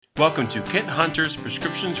Welcome to Kent Hunter's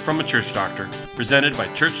Prescriptions from a Church Doctor, presented by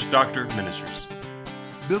Church Doctor Ministries.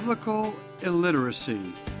 Biblical illiteracy.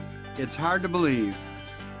 It's hard to believe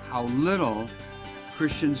how little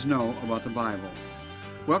Christians know about the Bible.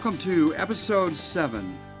 Welcome to episode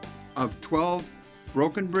 7 of 12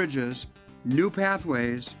 Broken Bridges, New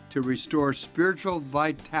Pathways to Restore Spiritual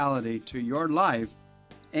Vitality to Your Life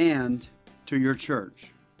and to your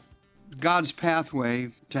church. God's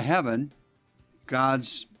pathway to heaven,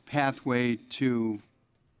 God's pathway to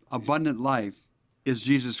abundant life is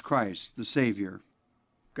Jesus Christ, the Savior.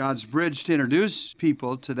 God's bridge to introduce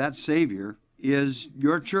people to that Savior is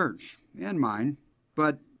your church and mine.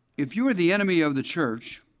 But if you are the enemy of the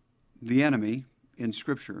church, the enemy in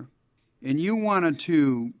Scripture, and you wanted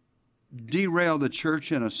to derail the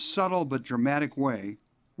church in a subtle but dramatic way,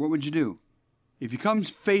 what would you do? If you come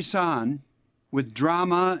face on with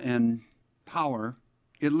drama and power,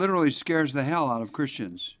 it literally scares the hell out of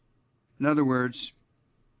Christians. In other words,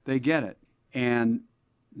 they get it, and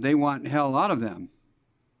they want hell out of them.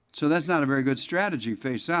 So that's not a very good strategy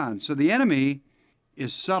face on. So the enemy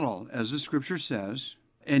is subtle, as the Scripture says,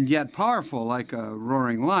 and yet powerful like a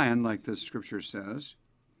roaring lion, like the Scripture says.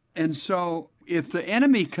 And so if the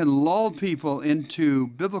enemy can lull people into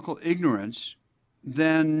biblical ignorance,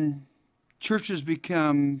 then churches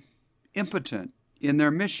become impotent in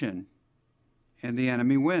their mission, and the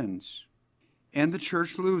enemy wins, and the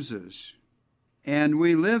church loses. And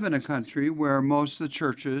we live in a country where most of the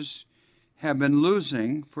churches have been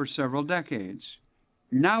losing for several decades.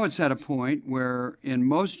 Now it's at a point where in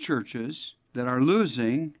most churches that are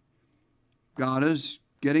losing, God is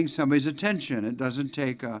getting somebody's attention. It doesn't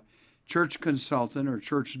take a church consultant or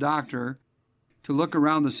church doctor to look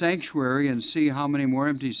around the sanctuary and see how many more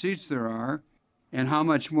empty seats there are and how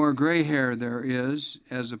much more gray hair there is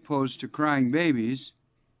as opposed to crying babies,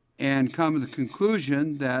 and come to the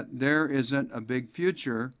conclusion that there isn't a big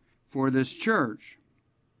future for this church.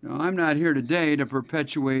 Now, I'm not here today to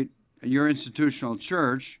perpetuate your institutional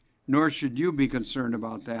church, nor should you be concerned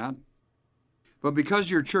about that. But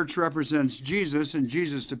because your church represents Jesus and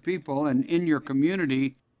Jesus to people, and in your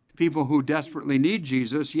community, people who desperately need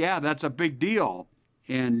Jesus, yeah, that's a big deal.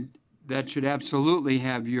 And that should absolutely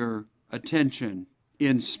have your attention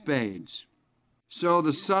in spades. So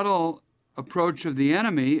the subtle approach of the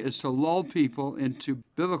enemy is to lull people into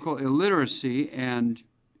biblical illiteracy and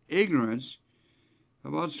ignorance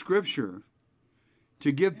about Scripture,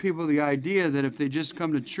 to give people the idea that if they just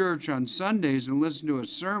come to church on Sundays and listen to a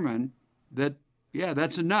sermon, that, yeah,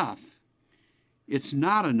 that's enough. It's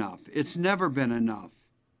not enough. It's never been enough.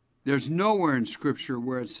 There's nowhere in Scripture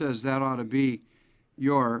where it says that ought to be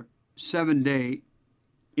your 7-day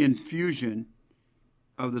infusion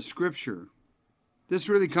of the Scripture. This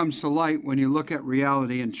really comes to light when you look at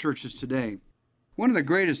reality in churches today. One of the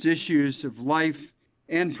greatest issues of life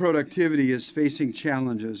and productivity is facing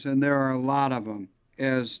challenges, and there are a lot of them,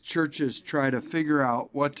 as churches try to figure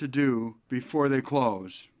out what to do before they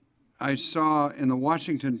close. I saw in the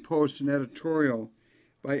Washington Post an editorial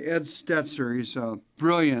by Ed Stetzer. He's a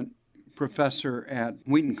brilliant professor at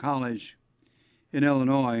Wheaton College in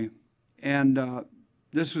Illinois, and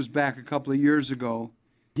this was back a couple of years ago.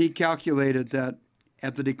 He calculated that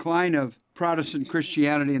at the decline of Protestant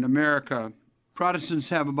Christianity in America, Protestants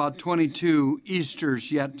have about 22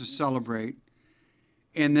 Easters yet to celebrate,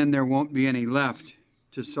 and then there won't be any left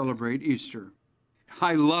to celebrate Easter.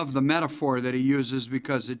 I love the metaphor that he uses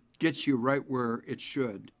because it gets you right where it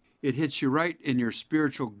should. It hits you right in your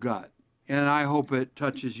spiritual gut, and I hope it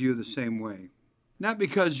touches you the same way. Not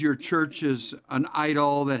because your church is an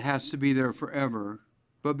idol that has to be there forever,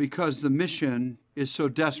 but because the mission is so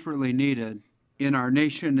desperately needed in our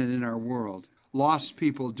nation and in our world. Lost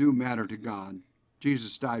people do matter to God.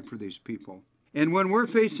 Jesus died for these people. And when we're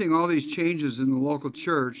facing all these changes in the local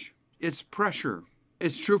church, it's pressure.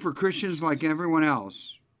 It's true for Christians like everyone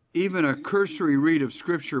else. Even a cursory read of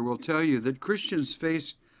Scripture will tell you that Christians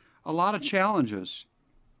face a lot of challenges.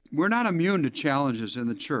 We're not immune to challenges in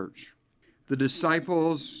the church. The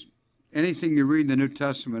disciples, anything you read in the New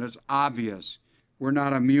Testament, it's obvious we're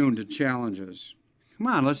not immune to challenges. Come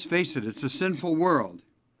on, let's face it, it's a sinful world,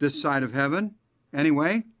 this side of heaven,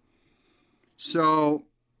 anyway. So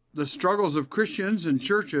the struggles of Christians and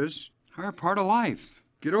churches are a part of life.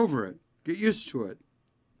 Get over it. Get used to it.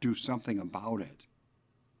 Do something about it.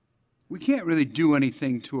 We can't really do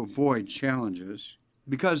anything to avoid challenges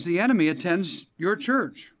because the enemy attends your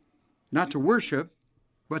church, not to worship,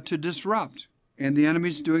 but to disrupt. And the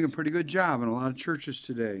enemy's doing a pretty good job in a lot of churches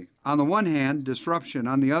today. On the one hand, disruption.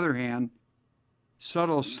 On the other hand,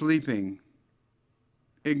 subtle sleeping,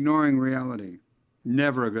 ignoring reality.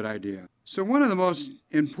 Never a good idea. So one of the most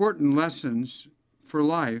important lessons for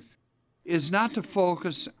life is not to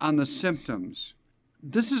focus on the symptoms.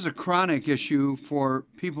 This is a chronic issue for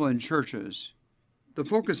people in churches, the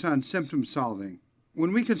focus on symptom solving.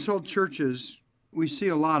 When we consult churches, we see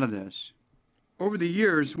a lot of this. Over the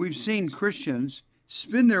years, we've seen Christians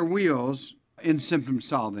spin their wheels in symptom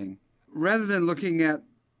solving rather than looking at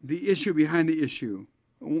the issue behind the issue.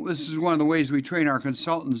 This is one of the ways we train our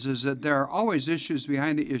consultants, is that there are always issues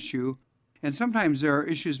behind the issue, and sometimes there are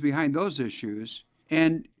issues behind those issues.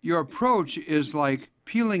 And your approach is like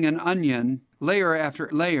peeling an onion layer after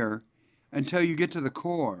layer until you get to the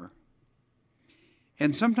core.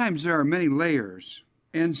 And sometimes there are many layers.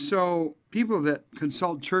 And so people that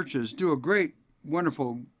consult churches do a great,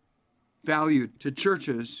 wonderful value to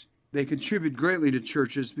churches. They contribute greatly to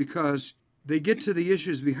churches because they get to the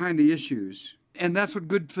issues behind the issues. And that's what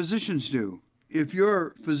good physicians do. If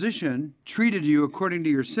your physician treated you according to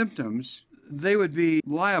your symptoms, they would be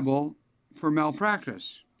liable for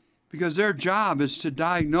malpractice, because their job is to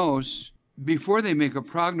diagnose before they make a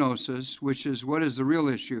prognosis, which is what is the real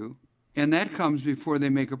issue, and that comes before they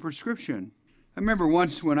make a prescription. I remember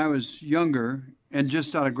once when I was younger and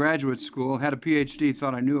just out of graduate school, had a PhD,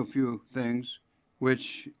 thought I knew a few things,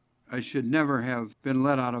 which I should never have been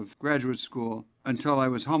let out of graduate school until I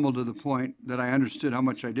was humbled to the point that I understood how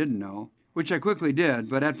much I didn't know, which I quickly did,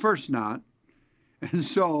 but at first not. And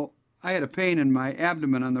so I had a pain in my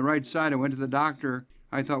abdomen on the right side. I went to the doctor.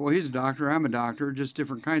 I thought, well, he's a doctor, I'm a doctor, just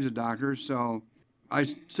different kinds of doctors. So I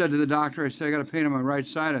said to the doctor, I said, I got a pain on my right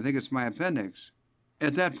side. I think it's my appendix.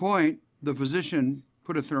 At that point, the physician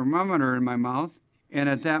put a thermometer in my mouth. And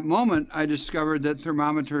at that moment, I discovered that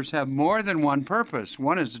thermometers have more than one purpose.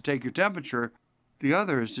 One is to take your temperature. The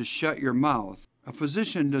other is to shut your mouth. A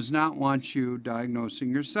physician does not want you diagnosing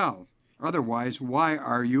yourself. Otherwise, why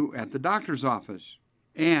are you at the doctor's office?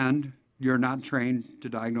 And you're not trained to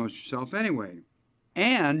diagnose yourself anyway.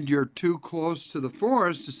 And you're too close to the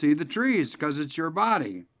forest to see the trees because it's your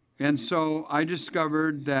body. And so I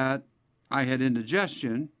discovered that I had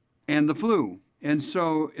indigestion and the flu. And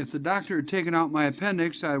so if the doctor had taken out my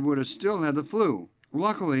appendix, I would have still had the flu.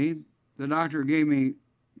 Luckily, the doctor gave me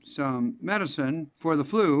some medicine for the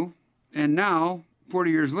flu, and now,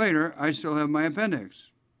 40 years later, I still have my appendix.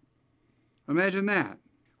 Imagine that.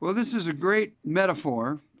 Well, this is a great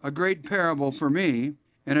metaphor, a great parable for me,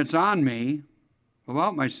 and it's on me,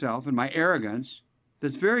 about myself and my arrogance,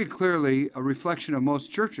 that's very clearly a reflection of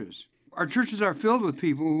most churches. Our churches are filled with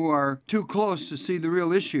people who are too close to see the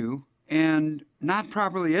real issue and not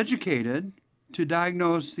properly educated to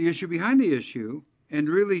diagnose the issue behind the issue and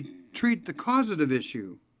really treat the causative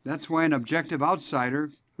issue. That's why an objective outsider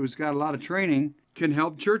who's got a lot of training can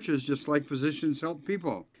help churches just like physicians help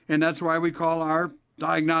people. And that's why we call our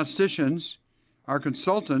diagnosticians, our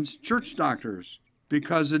consultants, church doctors,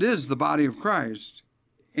 because it is the body of Christ.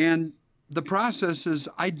 And the process is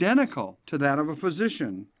identical to that of a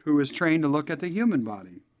physician who is trained to look at the human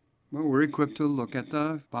body. Well, we're equipped to look at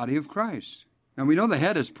the body of Christ. Now, we know the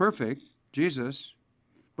head is perfect, Jesus,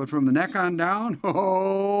 but from the neck on down,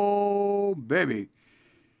 oh, baby.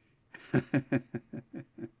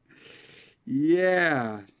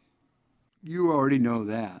 Yeah, you already know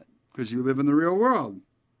that because you live in the real world.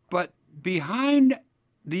 But behind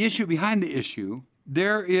the issue,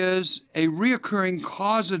 there is a reoccurring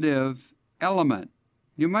causative element.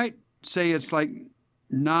 You might say it's like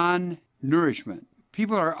non-nourishment.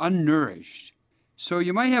 People are unnourished. So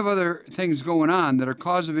you might have other things going on that are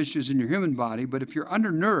causative issues in your human body, but if you're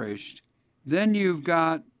undernourished, then you've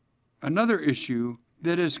got another issue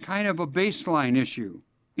that is kind of a baseline issue.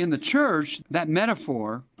 In the church, that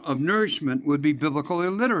metaphor of nourishment would be biblical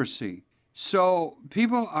illiteracy. So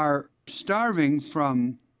people are starving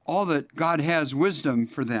from all that God has wisdom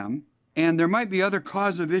for them, and there might be other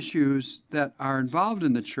causative issues that are involved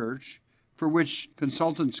in the church for which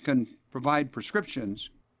consultants can provide prescriptions,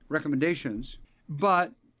 recommendations,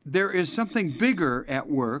 but there is something bigger at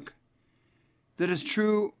work that is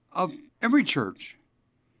true of every church.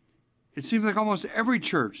 It seems like almost every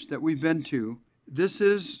church that we've been to, this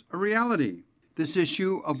is a reality, this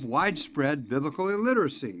issue of widespread biblical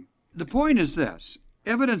illiteracy. The point is this: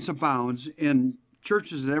 evidence abounds in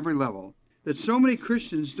churches at every level that so many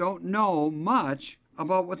Christians don't know much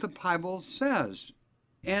about what the Bible says.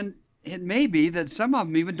 And it may be that some of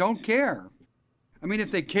them even don't care. I mean,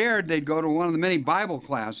 if they cared, they'd go to one of the many Bible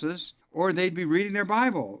classes, or they'd be reading their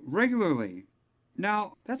Bible regularly.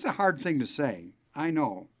 Now, that's a hard thing to say, I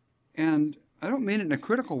know. And I don't mean it in a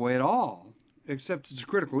critical way at all, except it's a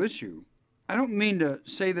critical issue. I don't mean to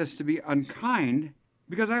say this to be unkind,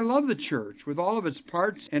 because I love the church with all of its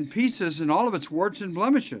parts and pieces and all of its warts and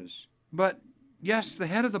blemishes. But yes, the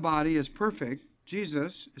head of the body is perfect.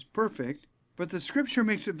 Jesus is perfect. But the Scripture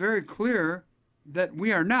makes it very clear that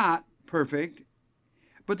we are not perfect.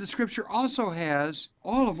 But the Scripture also has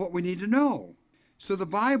all of what we need to know. So the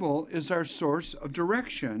Bible is our source of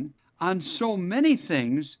direction on so many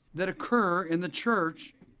things that occur in the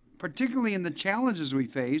church, particularly in the challenges we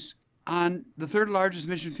face on the third largest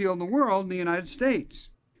mission field in the world, in the United States.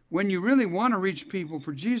 When you really want to reach people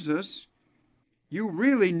for Jesus, you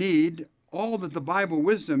really need all that the Bible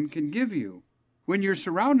wisdom can give you. When you're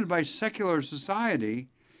surrounded by secular society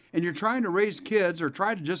and you're trying to raise kids or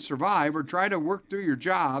try to just survive or try to work through your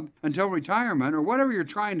job until retirement or whatever you're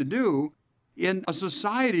trying to do in a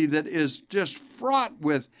society that is just fraught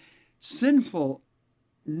with sinful,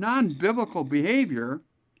 non-biblical behavior,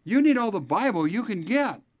 you need all the Bible you can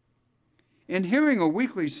get. And hearing a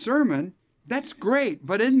weekly sermon, that's great,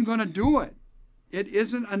 but it isn't going to do it. It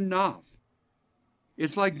isn't enough.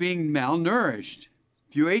 It's like being malnourished.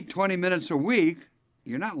 If you ate 20 minutes a week,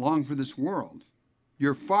 you're not long for this world.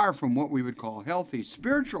 You're far from what we would call healthy.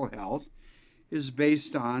 Spiritual health is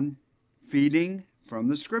based on feeding from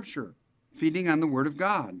the Scripture, feeding on the Word of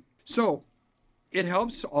God. So it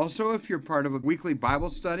helps also if you're part of a weekly Bible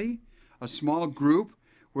study, a small group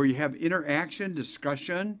where you have interaction,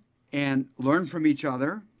 discussion, and learn from each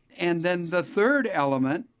other. And then the third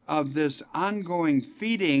element of this ongoing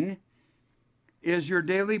feeding is your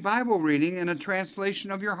daily Bible reading and a translation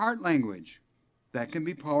of your heart language. That can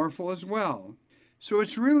be powerful as well. So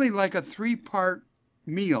it's really like a three-part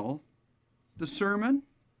meal: the sermon,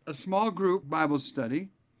 a small group Bible study,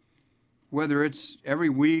 whether it's every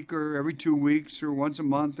week or every 2 weeks or once a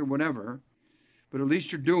month or whatever, but at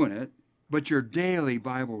least you're doing it, but your daily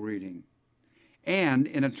Bible reading, and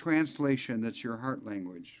in a translation that's your heart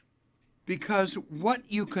language. Because what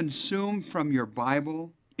you consume from your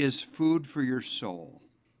Bible is food for your soul.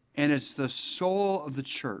 And it's the soul of the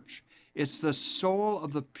church. It's the soul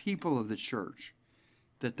of the people of the church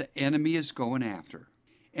that the enemy is going after.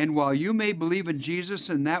 And while you may believe in Jesus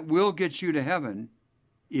and that will get you to heaven,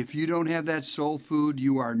 if you don't have that soul food,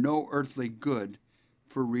 you are no earthly good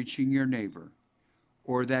for reaching your neighbor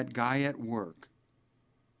or that guy at work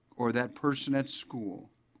or that person at school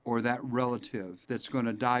or that relative that's going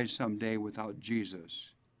to die someday without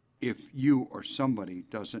Jesus if you or somebody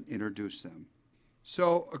doesn't introduce them.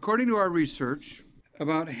 So, according to our research,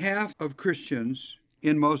 about half of Christians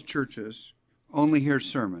in most churches only hear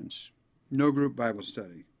sermons, no group Bible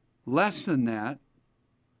study. Less than that,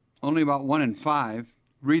 only about 1 in 5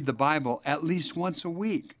 read the Bible at least once a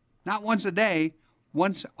week. Not once a day,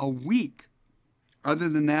 once a week. Other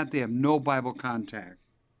than that, they have no Bible contact.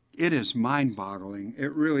 It is mind-boggling.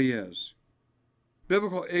 It really is.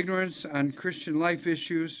 Biblical ignorance on Christian life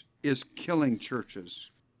issues is killing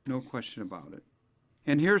churches. No question about it.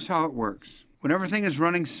 And here's how it works. When everything is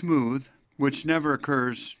running smooth, which never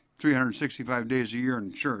occurs 365 days a year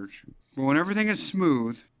in church, but when everything is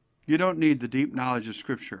smooth, you don't need the deep knowledge of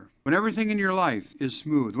Scripture. When everything in your life is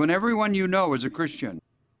smooth, when everyone you know is a Christian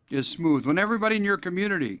is smooth, when everybody in your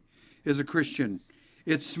community is a Christian,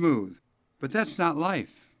 it's smooth. But that's not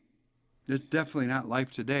life. It's definitely not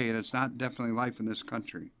life today, and it's not definitely life in this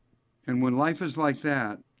country. And when life is like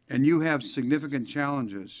that, and you have significant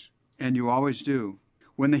challenges, and you always do,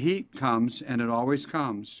 when the heat comes, and it always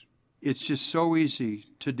comes, it's just so easy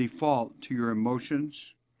to default to your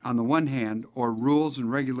emotions on the one hand, or rules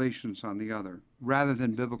and regulations on the other, rather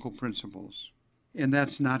than biblical principles. And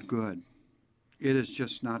that's not good. It is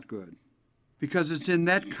just not good. Because it's in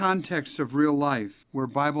that context of real life where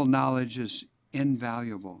Bible knowledge is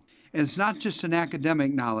invaluable. And it's not just an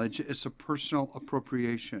academic knowledge, it's a personal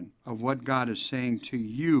appropriation of what God is saying to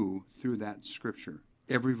you through that Scripture,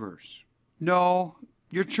 every verse. No,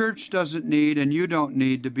 your church doesn't need, and you don't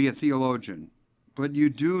need to be a theologian, but you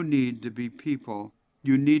do need to be people.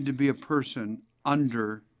 You need to be a person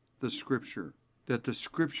under the Scripture, that the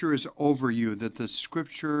Scripture is over you, that the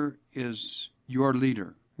Scripture is your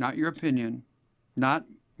leader, not your opinion, not,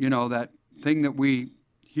 that thing that we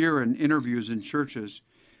hear in interviews in churches.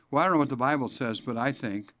 Well, I don't know what the Bible says, but I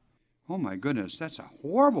think, oh my goodness, that's a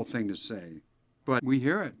horrible thing to say. But we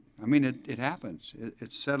hear it. I mean, it happens.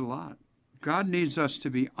 It's said a lot. God needs us to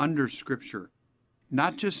be under Scripture,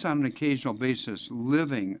 not just on an occasional basis,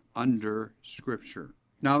 living under Scripture.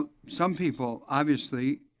 Now, some people,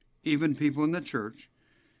 obviously, even people in the church,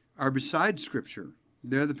 are beside Scripture.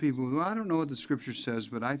 They're the people who, I don't know what the Scripture says,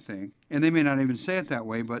 but I think. And they may not even say it that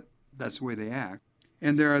way, but that's the way they act.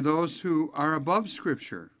 And there are those who are above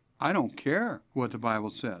Scripture. I don't care what the Bible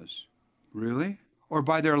says. Really? Or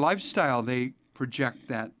by their lifestyle, they project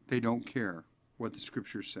that they don't care what the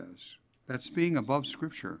Scripture says. That's being above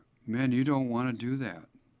Scripture. Man, you don't want to do that.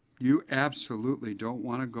 You absolutely don't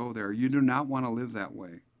want to go there. You do not want to live that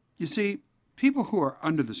way. You see, people who are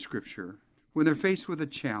under the Scripture, when they're faced with a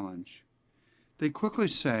challenge, they quickly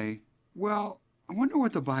say, well, I wonder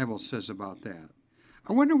what the Bible says about that.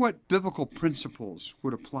 I wonder what biblical principles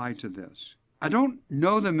would apply to this. I don't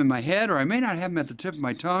know them in my head, or I may not have them at the tip of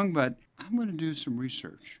my tongue, but I'm going to do some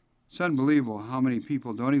research. It's unbelievable how many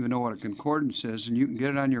people don't even know what a concordance is, and you can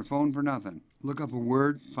get it on your phone for nothing. Look up a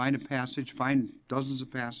word, find a passage, find dozens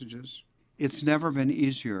of passages. It's never been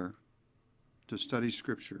easier to study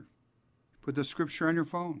Scripture. Put the Scripture on your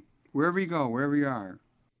phone. Wherever you go, wherever you are,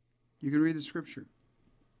 you can read the Scripture.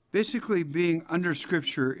 Basically, being under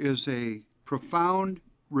Scripture is a profound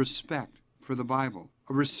respect for the Bible,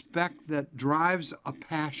 a respect that drives a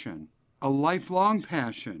passion, a lifelong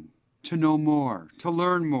passion to know more, to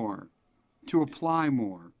learn more, to apply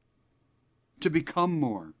more, to become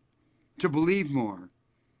more, to believe more,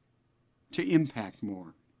 to impact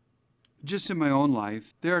more. Just in my own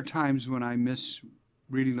life, there are times when I miss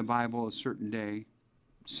reading the Bible a certain day.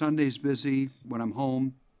 Sunday's busy, when I'm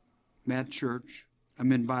home, I'm at church,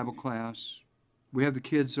 I'm in Bible class, we have the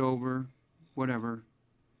kids over, whatever.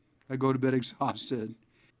 I go to bed exhausted,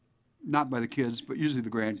 not by the kids, but usually the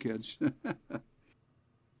grandkids.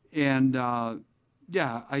 And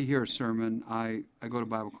I hear a sermon, I go to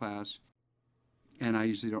Bible class, and I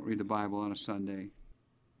usually don't read the Bible on a Sunday.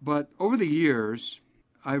 But over the years,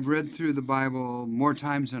 I've read through the Bible more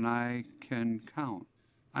times than I can count.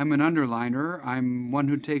 I'm an underliner. I'm one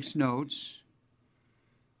who takes notes.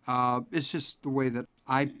 It's just the way that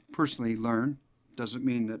I personally learn. Doesn't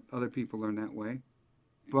mean that other people learn that way.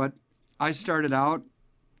 But I started out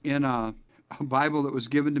in a Bible that was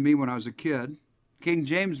given to me when I was a kid, King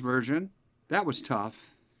James Version. That was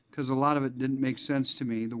tough because a lot of it didn't make sense to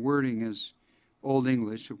me. The wording is Old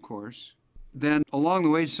English, of course. Then along the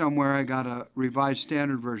way somewhere, I got a Revised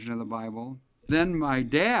Standard Version of the Bible. Then my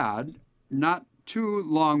dad, not too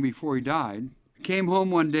long before he died, came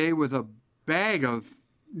home one day with a bag of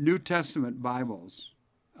New Testament Bibles,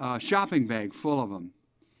 a shopping bag full of them.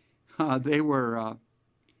 They were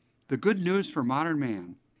the Good News for Modern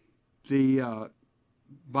Man, the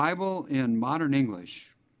Bible in modern English,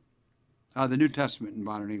 the New Testament in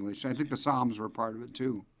modern English. I think the Psalms were part of it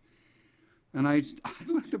too. And I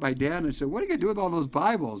looked at my dad and I said, what are you going to do with all those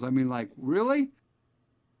Bibles? I mean, like, really?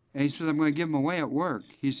 And he said, I'm going to give them away at work.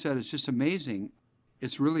 He said, it's just amazing.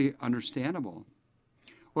 It's really understandable.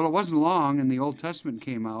 Well, it wasn't long, and the Old Testament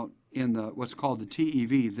came out in the what's called the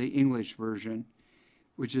TEV, the English version,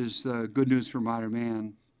 which is the Good News for Modern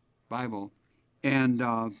Man Bible. And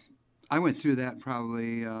I went through that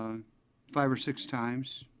probably 5 or 6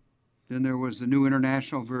 times. Then there was the New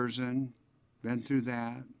International Version, been through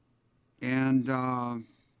that. And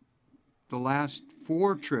the last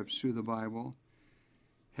 4 trips through the Bible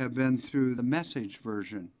have been through the Message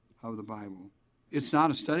version of the Bible. It's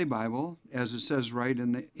not a study Bible, as it says right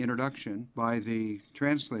in the introduction by the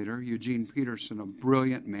translator, Eugene Peterson, a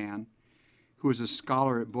brilliant man who was a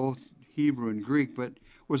scholar at both Hebrew and Greek, but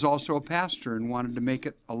was also a pastor and wanted to make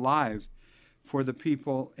it alive for the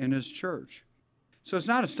people in his church. So it's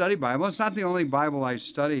not a study Bible. It's not the only Bible I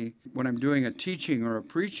study when I'm doing a teaching or a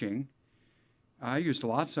preaching. I use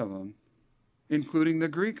lots of them, including the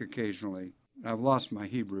Greek occasionally. I've lost my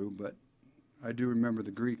Hebrew, but I do remember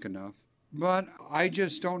the Greek enough. But I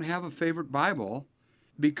just don't have a favorite Bible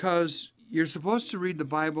because you're supposed to read the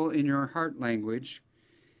Bible in your heart language,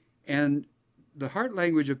 and the heart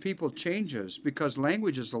language of people changes because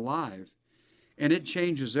language is alive, and it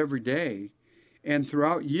changes every day, and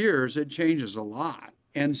throughout years it changes a lot.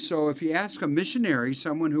 And so if you ask a missionary,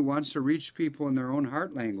 someone who wants to reach people in their own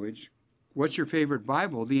heart language, what's your favorite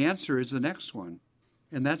Bible? The answer is the next one.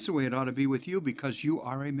 And that's the way it ought to be with you because you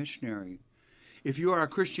are a missionary. If you are a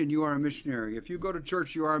Christian, you are a missionary. If you go to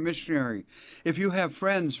church, you are a missionary. If you have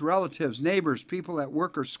friends, relatives, neighbors, people at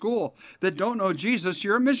work or school that don't know Jesus,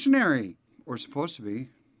 you're a missionary, or supposed to be.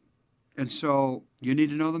 And so you need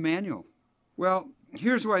to know the manual. Well,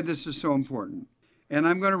 here's why this is so important. And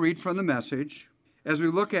I'm going to read from the Message as we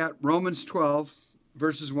look at Romans 12,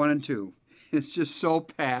 verses 1 and 2. It's just so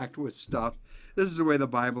packed with stuff. This is the way the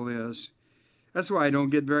Bible is. That's why I don't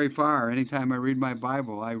get very far. Anytime I read my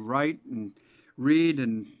Bible, I write and read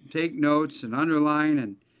and take notes and underline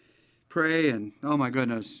and pray and, oh my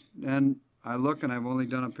goodness. And I look and I've only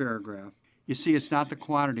done a paragraph. You see, it's not the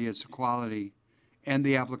quantity, it's the quality and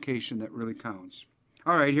the application that really counts.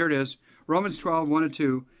 All right, here it is. Romans 12, 1 and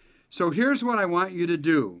 2. So here's what I want you to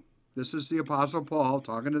do. This is the Apostle Paul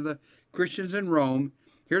talking to the Christians in Rome.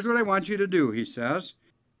 Here's what I want you to do, he says.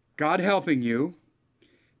 God helping you.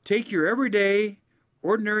 Take your everyday,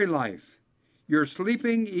 ordinary life. You're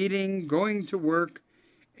sleeping, eating, going to work,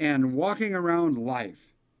 and walking around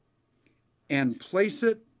life. And place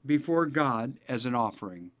it before God as an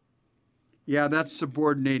offering. Yeah, that's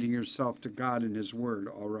subordinating yourself to God and His Word,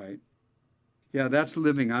 all right. Yeah, that's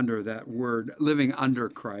living under that Word, living under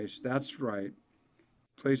Christ. That's right.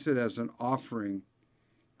 Place it as an offering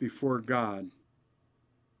before God.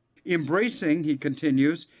 Embracing, he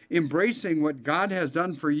continues, embracing what God has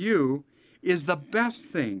done for you is the best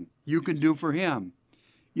thing you can do for Him.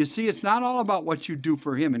 You see, it's not all about what you do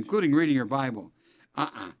for Him, including reading your Bible.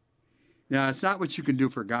 Now, it's not what you can do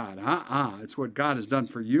for God. It's what God has done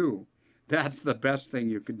for you. That's the best thing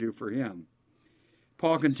you can do for Him.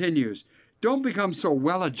 Paul continues, don't become so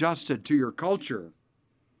well adjusted to your culture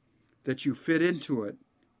that you fit into it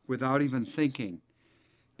without even thinking.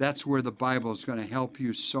 That's where the Bible is going to help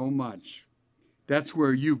you so much. That's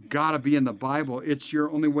where you've got to be in the Bible. It's your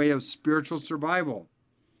only way of spiritual survival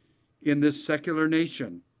in this secular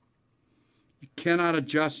nation. You cannot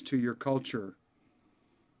adjust to your culture.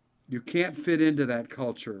 You can't fit into that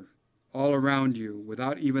culture all around you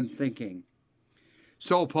without even thinking.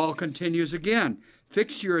 So Paul continues again,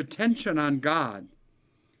 fix your attention on God,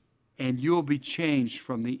 and you'll be changed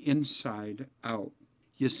from the inside out.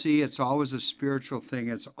 You see, it's always a spiritual thing.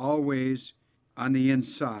 It's always on the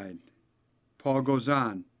inside. Paul goes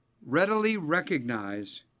on, readily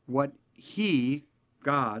recognize what He,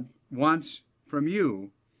 God, wants from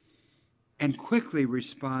you and quickly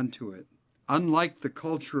respond to it. Unlike the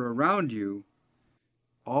culture around you,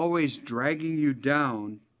 always dragging you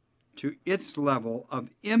down to its level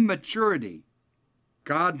of immaturity,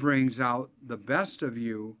 God brings out the best of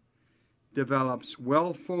you, develops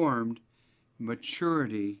well-formed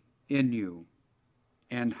maturity in you.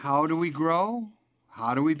 And how do we grow?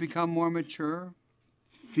 How do we become more mature?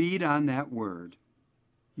 Feed on that Word.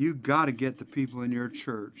 You got to get the people in your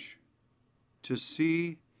church to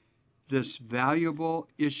see this valuable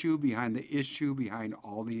issue behind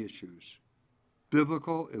all the issues.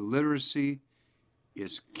 Biblical illiteracy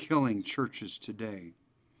is killing churches today.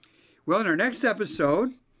 Well, in our next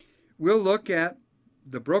episode, we'll look at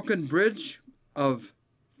the broken bridge of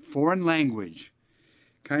foreign language,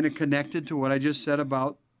 kind of connected to what I just said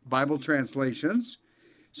about Bible translations.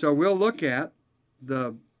 So we'll look at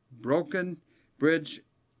the broken bridge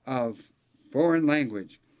of foreign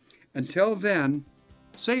language. Until then,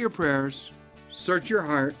 say your prayers, search your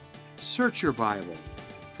heart, search your Bible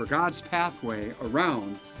for God's pathway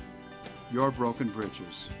around your broken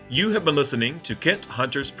bridges. You have been listening to Kent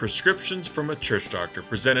Hunter's Prescriptions from a Church Doctor,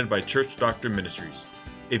 presented by Church Doctor Ministries.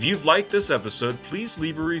 If you've liked this episode, please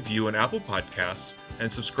leave a review on Apple Podcasts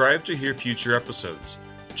and subscribe to hear future episodes.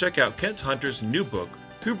 Check out Kent Hunter's new book,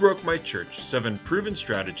 Who Broke My Church? 7 Proven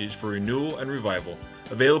Strategies for Renewal and Revival,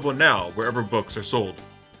 available now wherever books are sold.